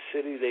guys in the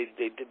city, they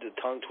did the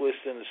tongue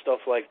twisting and stuff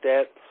like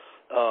that.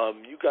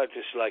 You got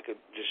just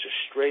a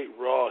straight,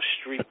 raw,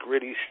 street,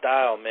 gritty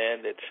style,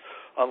 man, that's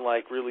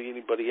unlike really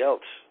anybody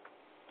else.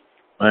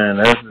 Man,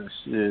 that's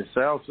shit.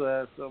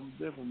 Southside something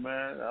different,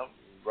 man. I'm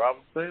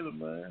Robert Taylor,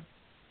 man.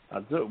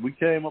 We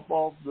came up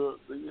off the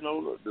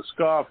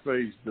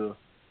Scarface, the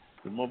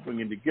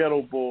motherfucking the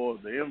Ghetto Boys,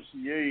 the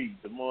MCA,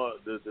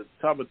 the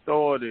Top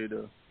Authority,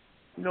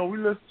 you know, we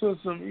listened to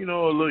some, you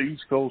know, a little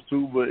East Coast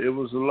too, but it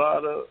was a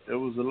lot of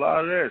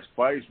that,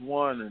 Spice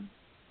One and,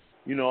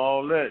 you know,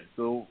 all that.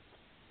 So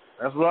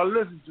that's what I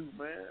listened to,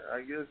 man.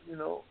 I guess, you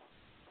know,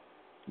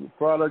 the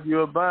product of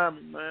your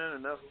environment, man,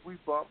 and that's what we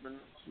bump and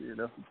shit,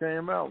 that's what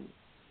came out with.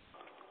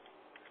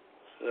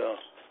 Yeah.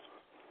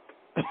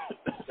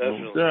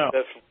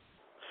 Definitely.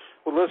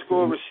 Well, let's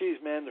go overseas,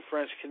 man. The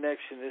French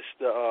Connection. This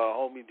the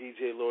homie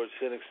DJ Lord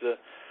Sinixa,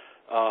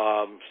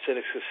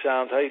 Sinixa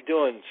Sounds. How you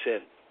doing, Sin?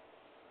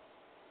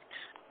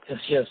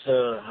 Yes,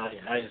 sir.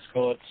 Hi,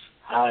 Scott.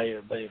 Hi,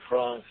 Bennie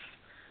Franks.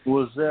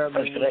 What's that?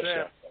 French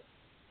Connection.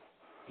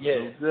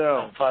 Yeah.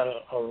 I'm fine.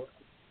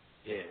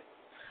 Yeah.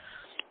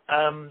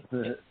 Can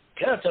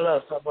you tell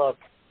us about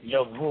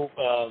your group,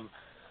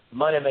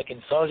 Money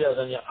Making Soldiers,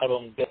 and your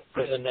album Get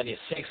Prison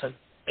 96, and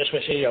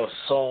especially your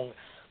song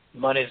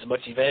Money's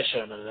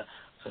Motivation, and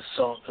the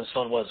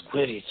song was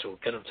gritty too.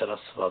 Can you tell us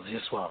about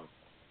this one?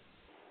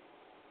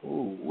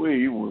 Oh,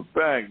 you were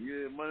back.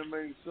 Yeah, Money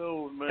Making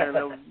Soldiers, man.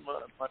 That was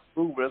my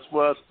group. That's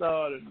where I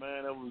started,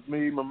 man. That was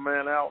me, my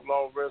man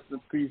Outlaw, rest in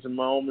peace, and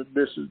my homie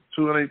Bishop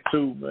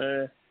 282,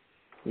 man.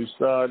 We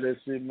started that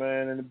shit,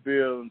 man, in the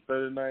building,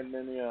 39th in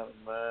Indiana,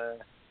 man.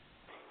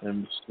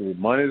 And shit,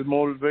 Money's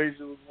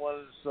Motivation was one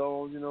of the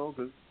songs, you know,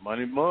 because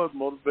money must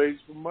motivate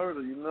for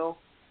murder, you know.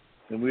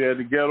 And we had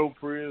the Ghetto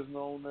Prison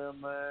on there,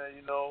 man,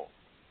 you know.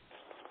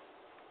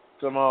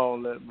 Some of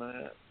all that,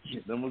 man.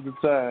 Them was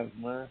the times,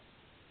 man.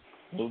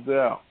 No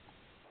doubt.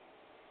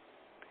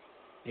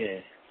 Yeah,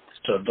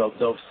 it's a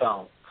dope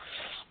sound.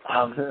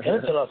 Can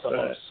you tell us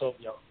about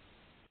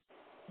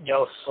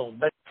your song,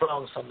 Bennie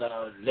Franks on the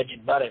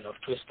Legend Balance of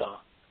Twister?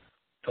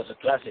 It was a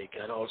classic.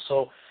 And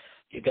also,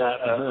 you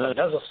got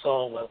another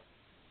song,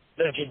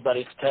 Legend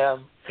Balance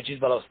Time,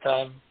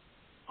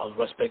 on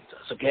Respect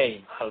the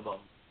Game album.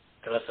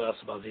 Can you tell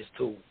us about these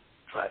 2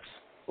 tracks?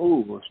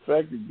 Oh,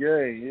 Respect the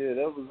Game. Yeah,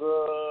 that was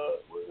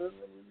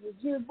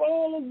Legit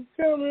Ballers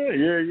coming.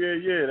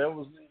 Yeah. That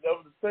was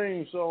the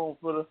theme song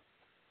for the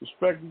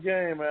Respect the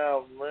Game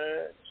album,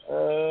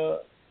 man.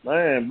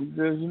 Man, we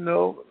just, you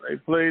know, they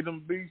played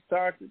them beats,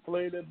 Toxic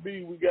played that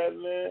beat, we got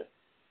in there,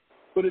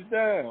 put it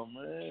down,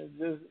 man. It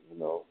just, you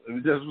know, it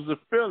just was a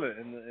feeling.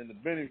 And the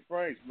Bennie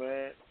Franks,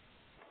 man,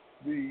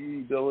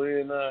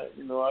 B-E-N-I,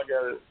 you know, I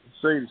gotta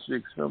say the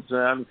shit sometimes.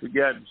 I done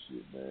forgotten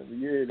shit, man. But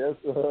yeah,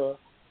 that's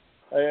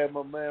I had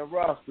my man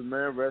Roster,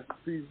 man. Rest in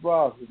peace,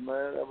 Roster,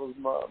 man. That was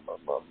my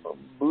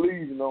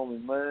believing on me,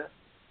 man.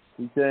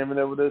 He came in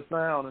there with that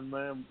sound, and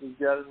man, we just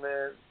got in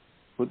there,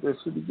 put that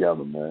shit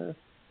together, man.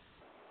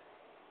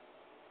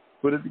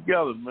 put it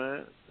together,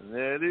 man. And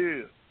there it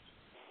is.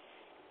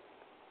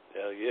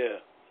 Hell yeah.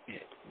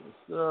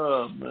 What's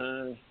up,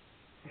 man?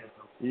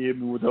 He hit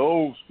me with the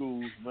old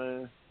schools,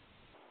 man.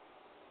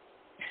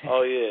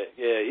 Oh, yeah.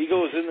 He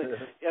goes in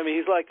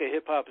he's like a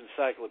hip-hop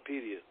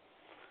encyclopedia.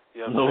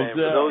 You know what I'm saying?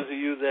 Doubt. For those of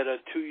you that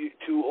are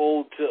too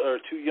old or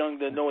too young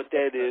to know what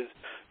that is,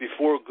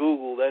 before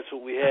Google, that's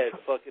what we had,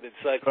 fucking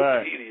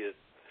encyclopedia.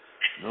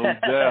 Right.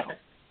 No doubt.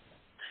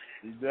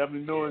 He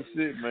definitely knowing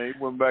shit, man. He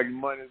went back and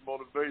money his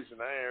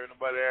motivation. I ain't heard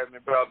nobody ask me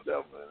about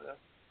that, man. That's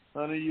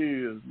 100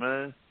 years,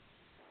 man.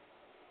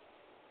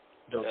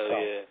 No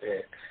doubt.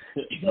 Yeah.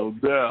 No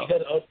doubt. You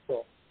got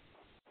also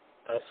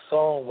a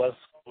song was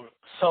called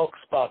Sock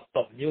Spot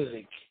Pop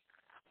Music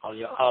on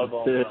your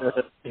album,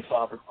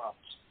 Before Pops.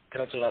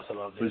 Can I tell us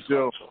about this? For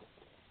sure.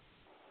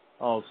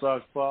 Oh,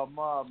 Sock Spot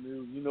Mob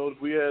Music. You know,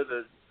 we had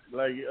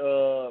like you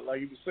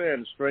were saying,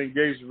 the String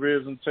Gates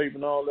rhythm tape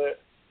and all that.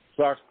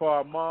 Sock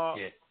Spot Mob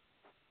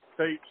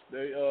tapes.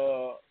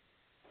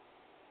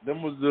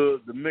 Them was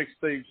the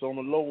mixtapes on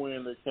the low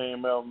end that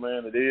came out,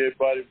 man, that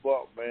everybody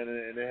bought, man,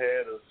 and it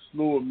had a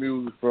slew of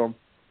music from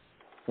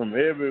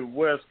every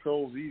West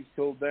Coast, East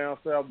Coast, down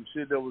south, and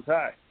shit that was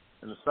hot.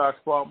 And the Sock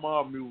Spot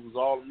Mob music was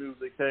all the music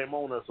that came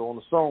on there. So on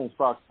the song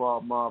Sock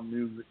Spot Mob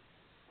Music,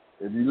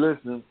 if you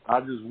listen, I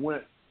just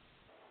went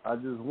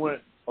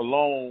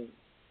along.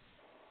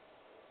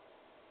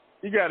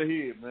 You gotta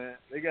hear it, man.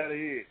 They gotta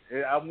hear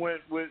it. I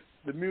went with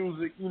the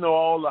music, you know,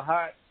 all the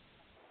hot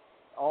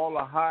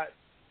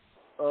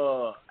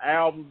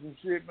albums and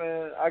shit,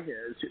 man.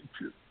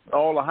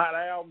 All the hot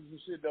albums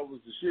and shit that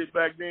was the shit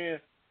back then.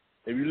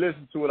 If you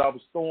listen to it, I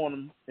was throwing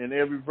them in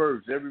every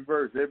verse, every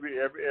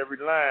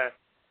line.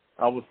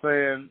 I was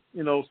saying,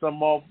 you know,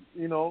 some off,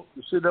 you know,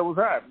 the shit that was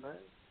hot, man.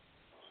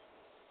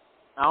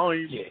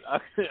 I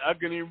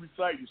couldn't even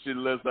recite the shit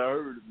unless I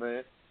heard it,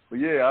 man. But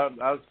yeah,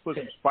 I put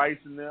some spice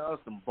in there,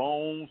 some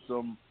bones,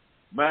 some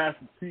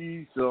Master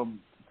P, some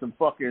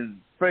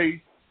fucking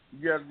Faith.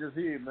 You gotta just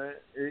hear it, man.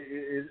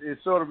 It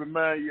sort of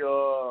reminds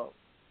you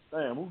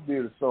damn, who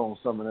did a song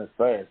some of that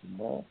fashion,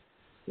 man?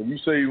 If you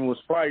say when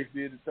Spice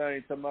did the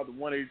thing talking about the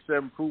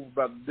 187 proof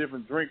about the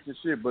different drinks and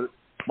shit, but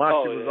my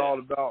shit was all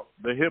about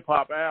the hip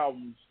hop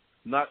albums,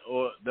 that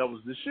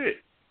was the shit.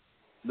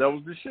 That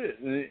was the shit.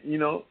 And you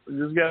know,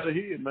 you just gotta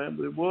hear it, man.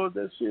 But it was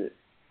that shit.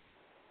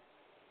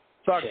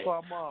 Talk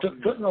about Mob. Do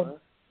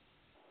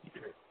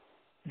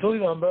you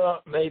remember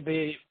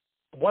maybe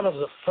one of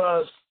the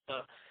first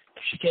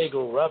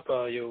Chicago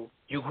rapper you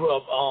grew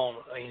up on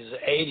in the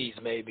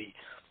 80s, maybe?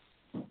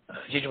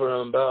 Did you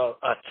remember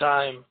a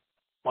time,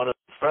 one of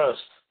the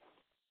first?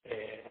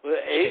 Well,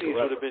 the 80s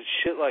would have been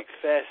shit like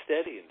Fast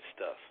Eddie and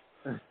stuff,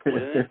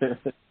 wouldn't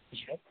it?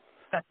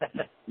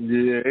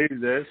 Yeah,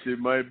 that shit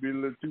might be a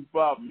little too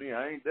far for me.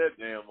 I ain't that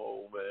damn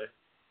old, man.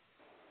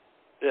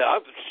 Yeah,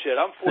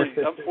 I'm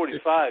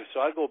 45, so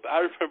I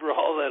remember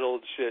all that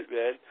old shit,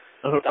 man.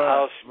 The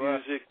house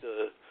music,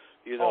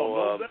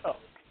 no doubt.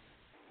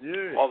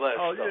 Yeah. All that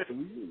stuff.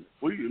 Yeah.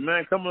 We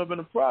man, coming up in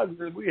the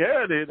project, we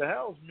had it, the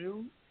house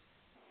music.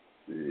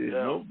 Yeah,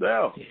 no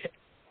doubt.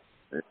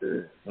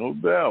 Yeah, no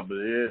doubt. But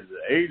yeah, the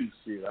 80s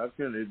shit. I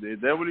couldn't. Is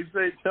that what he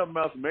say? Tell me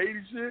about some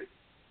 80s shit?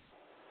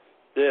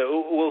 Yeah.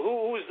 Well,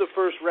 who was the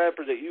first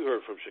rapper that you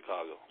heard from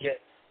Chicago? Yeah.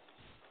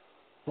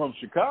 From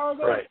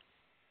Chicago? Right.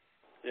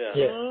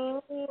 Yeah.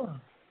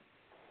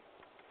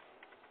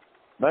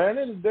 Man,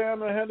 it was down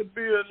there had to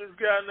be this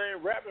guy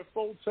named Rappin'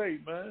 Forte,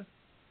 man.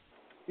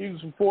 He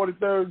was from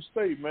 43rd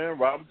State, man.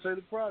 Robert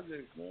Taylor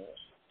Project, man.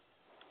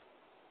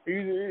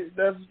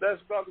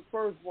 That's about the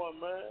first one,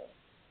 man.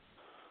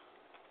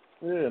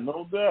 Yeah,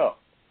 no doubt.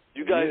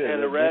 You guys had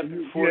a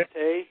Rappin'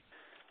 Forte,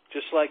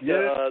 just like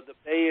the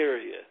Bay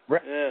Area.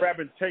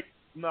 Rappin' Tate.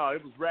 No,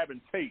 it was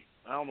Rappin' Tate.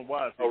 I don't know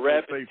why.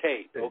 Rappin'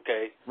 Tate.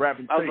 Okay.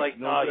 Rappin' Tate. I was like,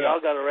 y'all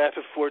got a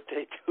Rappin'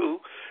 Forte too.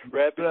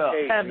 Rappin'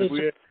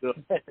 Tate.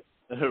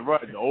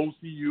 Right, the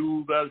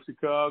OCUs out of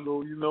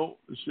Chicago, you know,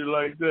 and shit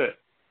like that.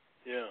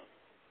 Yeah.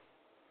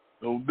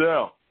 No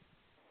doubt.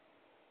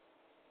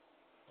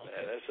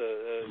 Man,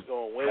 that's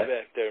going way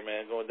back there,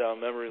 man. Going down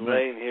memory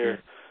lane here.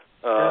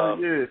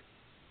 Yeah.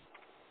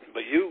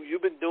 But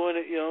you've been doing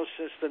it, you know,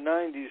 since the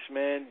 90s,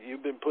 man.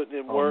 You've been putting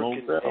in work,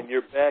 and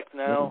you're back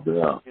now.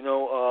 You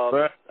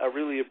know, I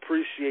really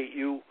appreciate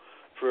you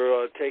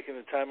for taking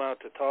the time out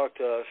to talk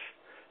to us.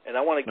 And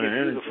I want to give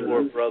you the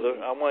floor,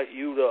 brother. I want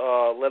you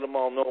to let them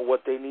all know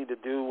what they need to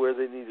do, where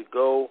they need to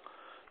go.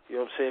 You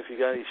know what I'm saying? If you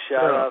got any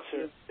shout-outs or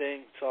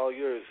anything, it's all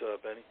yours,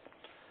 Benny.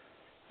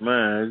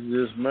 Man,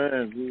 it's just,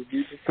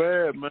 be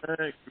prepared, man.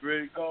 Get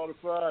ready to call the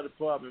fire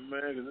department,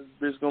 man, because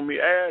this bitch going to be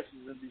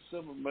ashes in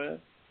December, man.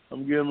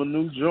 I'm getting a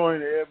new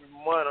joint every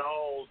month,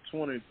 all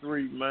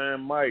 23,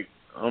 man. Mike,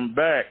 I'm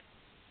back.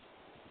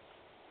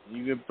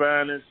 You can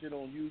find that shit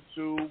on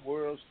YouTube,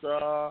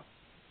 WorldStar,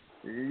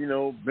 you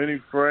know,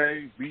 Bennie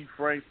Franks, B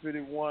Franks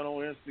 51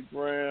 on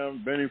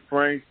Instagram, Bennie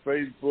Franks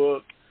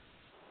Facebook,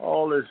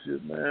 all that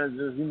shit, man.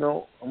 Just, you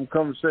know, I'm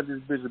coming to set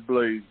this bitch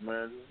ablaze,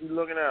 man. Just be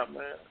looking out,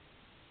 man.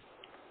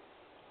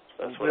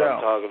 That's what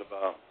I'm talking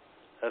about.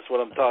 That's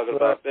what I'm talking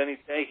about. Benny,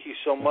 thank you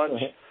so much.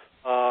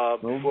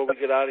 Before we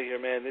get out of here,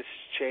 man, this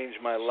changed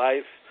my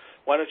life.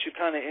 Why don't you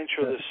kind of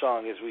intro this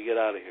song as we get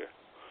out of here?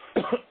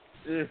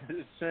 It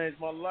changed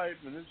my life,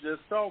 and it's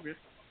just talking.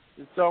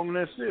 It's talking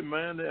that shit,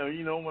 man.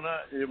 You know, when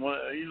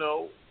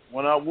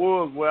I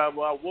was where I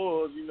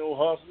was, you know,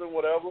 hustling,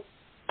 whatever.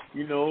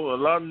 You know, a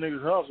lot of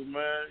niggas hustle,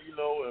 man. You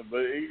know,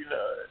 but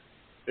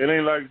it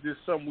ain't like this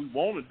something we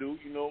want to do.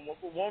 You know,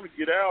 we want to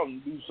get out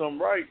and do something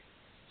right.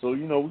 So,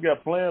 you know, we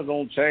got plans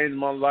on changing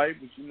my life,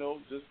 but, you know,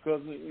 just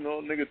because, you know,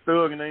 nigga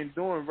thugging ain't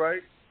doing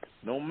right,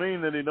 don't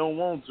mean that they don't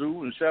want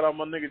to. And shout out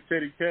my nigga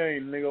Teddy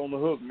Kane, nigga on the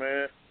hook,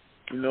 man.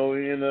 You know,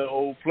 he in the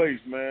old place,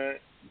 man.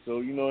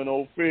 So, you know, in the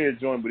old Fed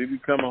joint, but he be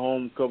coming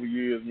home a couple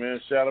years, man.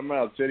 Shout him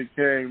out. Teddy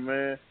Kane,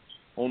 man,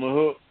 on the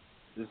hook.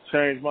 Just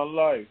changed my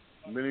life.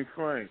 Bennie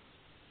Franks.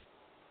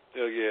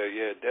 Oh,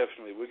 yeah,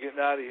 definitely. We're getting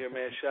out of here,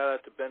 man. Shout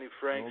out to Bennie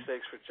Franks.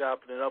 Thanks for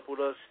chopping it up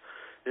with us.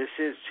 This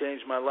is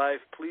Changed My Life.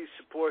 Please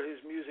support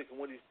his music and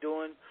what he's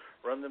doing.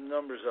 Run them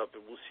numbers up,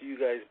 and we'll see you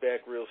guys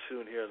back real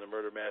soon here on the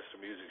Murder Master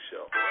Music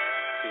Show.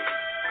 Peace.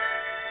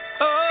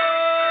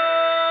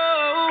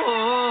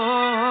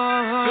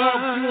 Talk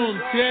to him,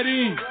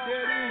 Teddy.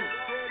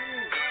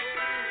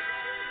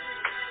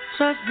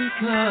 Just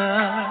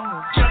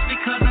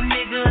because a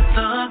nigga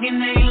thug and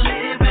ain't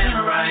living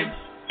right,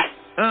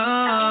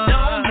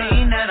 don't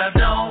mean that I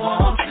don't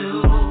want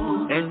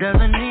to. It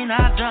doesn't mean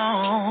I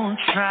don't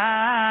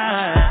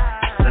try.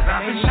 Cause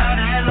I've been shot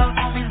at, lost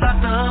homies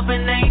locked up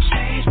and they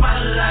changed my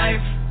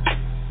life.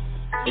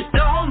 It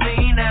don't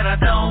mean that I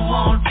don't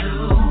want to.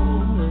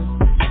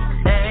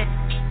 Hey.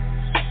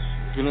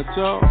 Gonna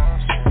talk?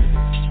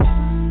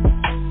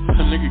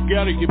 A nigga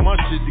gotta get my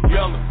shit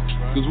together.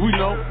 Cause we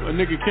know a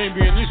nigga can't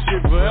be in this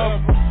shit forever.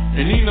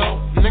 And he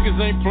know niggas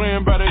ain't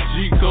playing by that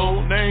G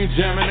code. They ain't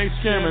jamming, they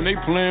scamming, they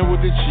playing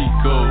with the cheat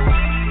code.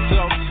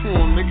 Talk to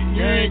him, nigga,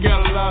 you ain't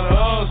got a lot of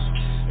us.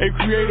 They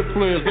creative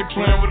players, they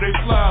playing with their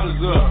sliders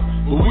up.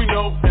 But we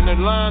know in that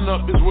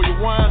lineup is where you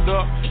wind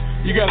up.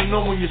 You gotta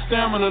know when your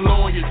stamina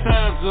low and your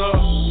time's up.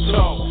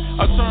 So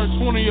I turned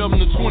 20 of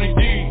them to 20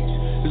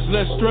 D's. It's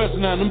less stress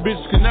now, them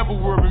bitches can never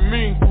worry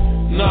me.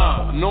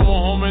 Nah, no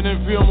more home and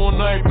then feel more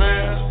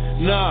nightmares.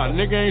 Nah,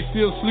 nigga ain't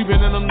still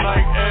sleeping in them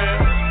night air.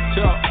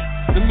 Talk,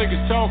 them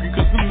niggas talking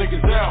cause them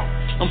niggas out.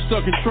 I'm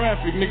stuck in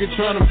traffic, nigga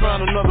trying to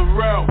find another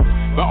route.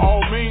 By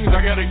all means,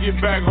 I gotta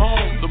get back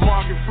home. The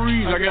market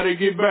freeze, I gotta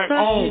get back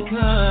home.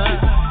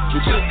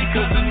 Just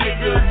because a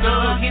nigga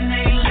thug and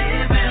ain't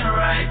living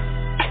right,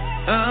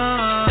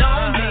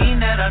 don't mean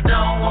that I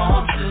don't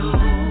want to.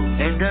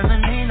 It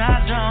doesn't mean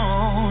I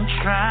don't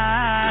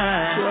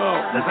try.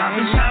 Cause I've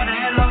been shot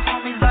at, lost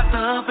homies locked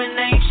up and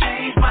they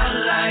changed my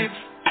life.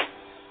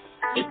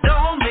 It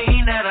don't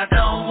mean that I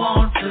don't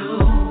want to.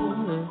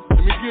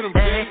 Let me get him,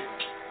 kid.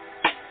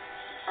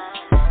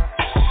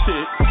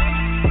 Shit.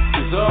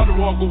 It's hard to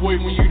walk away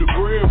when you the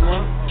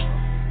breadwinner.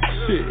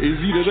 Shit,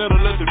 it's either that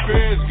or let the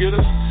feds get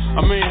us.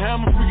 I mean, how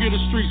I'ma forget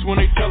the streets when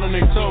they telling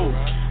they told?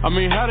 I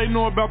mean, how they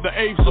know about the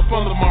apes up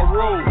under my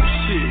road?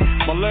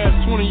 Shit, my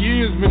last 20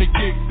 years been a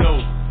kick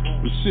though.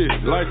 But shit,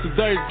 life's a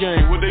dice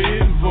game, what they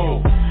hitting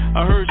for?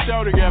 I heard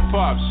Shouty got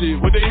popped,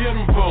 shit, what they hit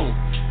him for?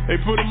 They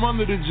put him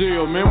under the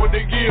jail, man, what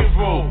they give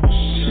for?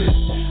 Shit,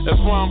 that's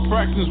why I'm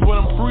practicing what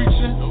I'm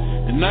preaching.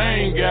 And I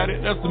ain't got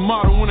it, that's the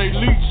motto when they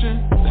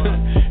leeching.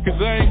 Cause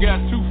I ain't got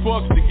 2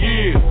 fucks to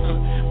give.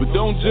 But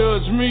don't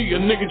judge me, a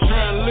nigga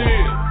trying to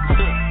live.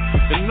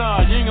 And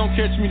nah, you ain't gonna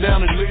catch me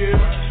down and live.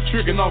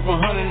 Tricking off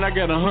 100, I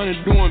got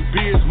 100 doing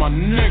bids, my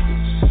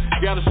niggas.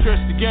 Gotta stretch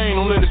the game,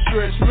 don't let it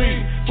stretch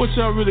me. What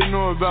y'all really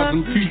know about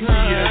them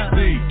PTSD?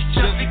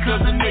 Just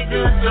because a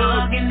nigga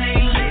thug and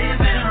ain't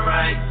living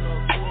right,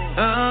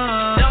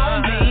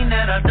 don't mean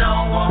that I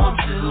don't want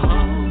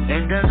to.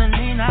 It doesn't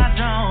mean I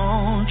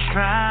don't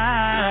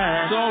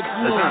try.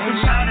 Cause I've been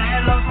shot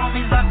at, lost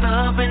homies locked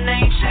up and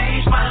they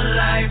changed my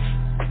life.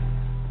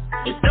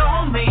 It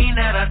don't mean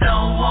that I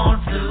don't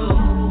want to.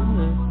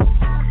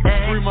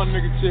 Free my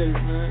nigga Teddy,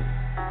 man.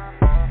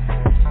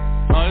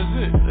 Oh, that's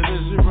it. That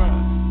is it, bro.